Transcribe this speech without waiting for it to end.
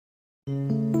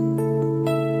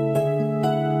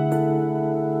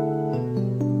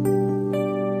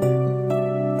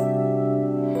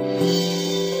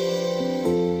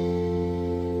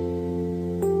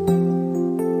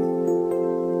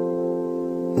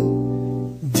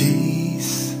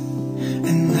Days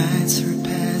and nights were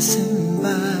passing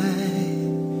by,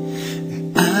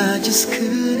 and I just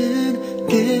couldn't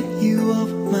get you off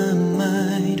my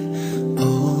mind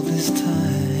all this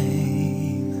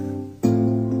time.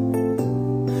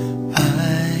 I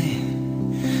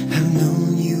have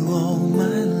known you all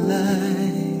my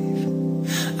life.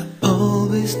 I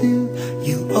always knew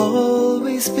you'll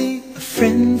always be a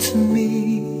friend to me.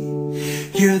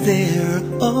 You're there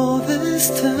all this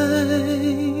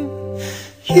time.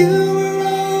 You were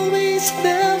always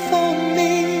there for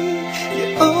me. You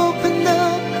opened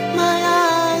up my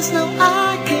eyes, now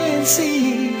I can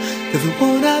see that the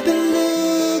one I've been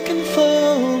looking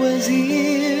for was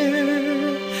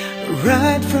here.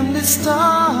 Right from the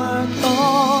start,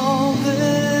 all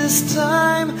this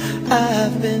time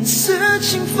I've been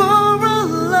searching for a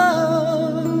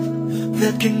love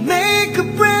that can make a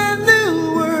brand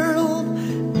new world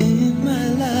in my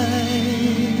life.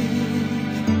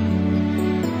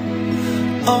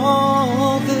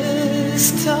 All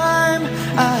this time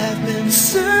I've been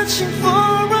searching for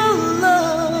a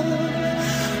love,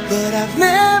 but I've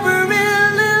never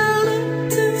really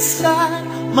looked inside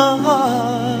my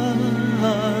heart.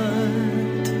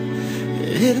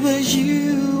 It was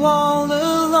you all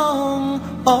along,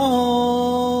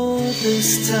 all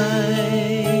this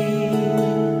time.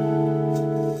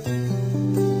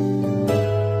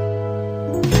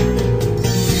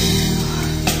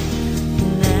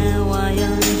 Now I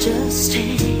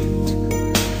understand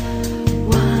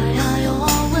why I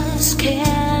always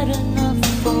cared enough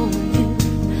for you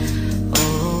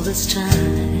all this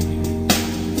time.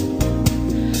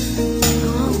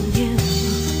 Oh, you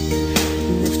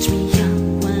lift me up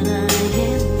when I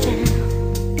am down.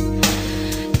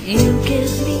 You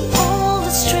give me all the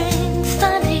strength I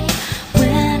need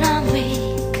when I'm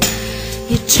weak.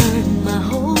 You turn my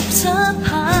hopes up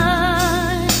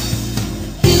high.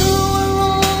 You were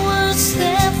always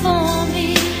there for me.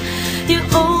 You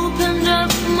opened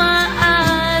up my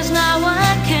eyes, now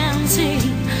I can see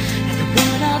that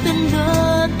what I've been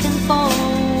looking for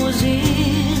was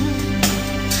here.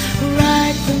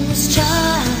 Right from the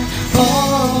start,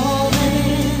 all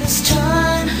this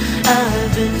time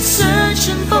I've been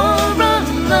searching for a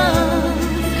love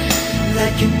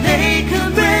that can make a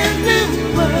brand new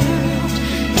world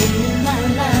in my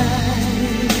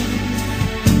life.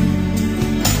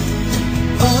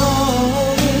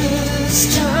 All this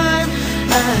time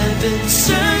I've been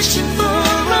searching for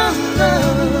a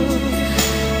love,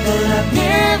 but I've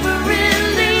never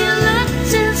really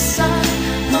looked inside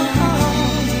my heart.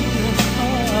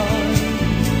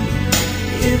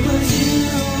 It was you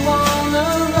all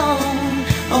along,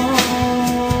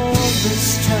 all this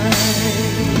time.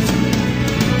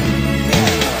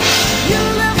 You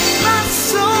lift my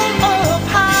soul up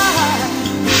high,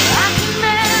 I can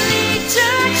barely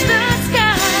touch the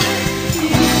sky.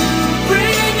 You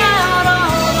bring out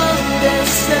all the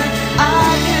best that I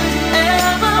can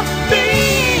ever be.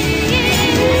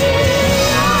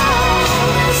 All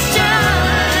this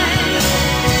time,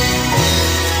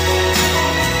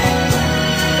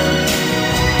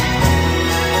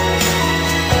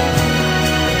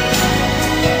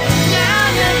 now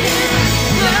you're here,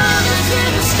 now you're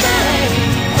here to stay.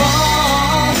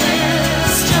 All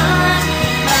this time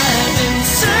I've been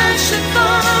searching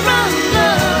for a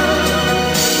love.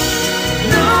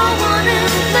 No one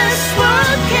in this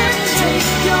world can take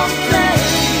your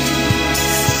place.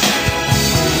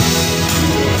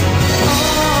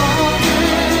 All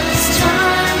this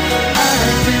time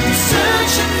I've been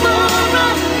searching for a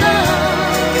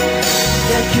love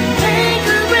that can make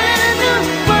a brand new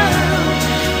world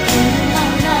in my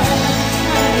life.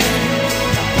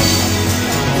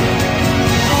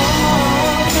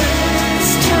 All this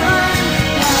time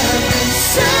I've been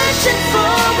searching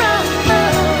for a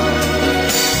love,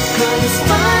 'cause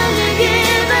finally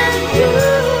given you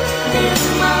in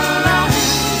my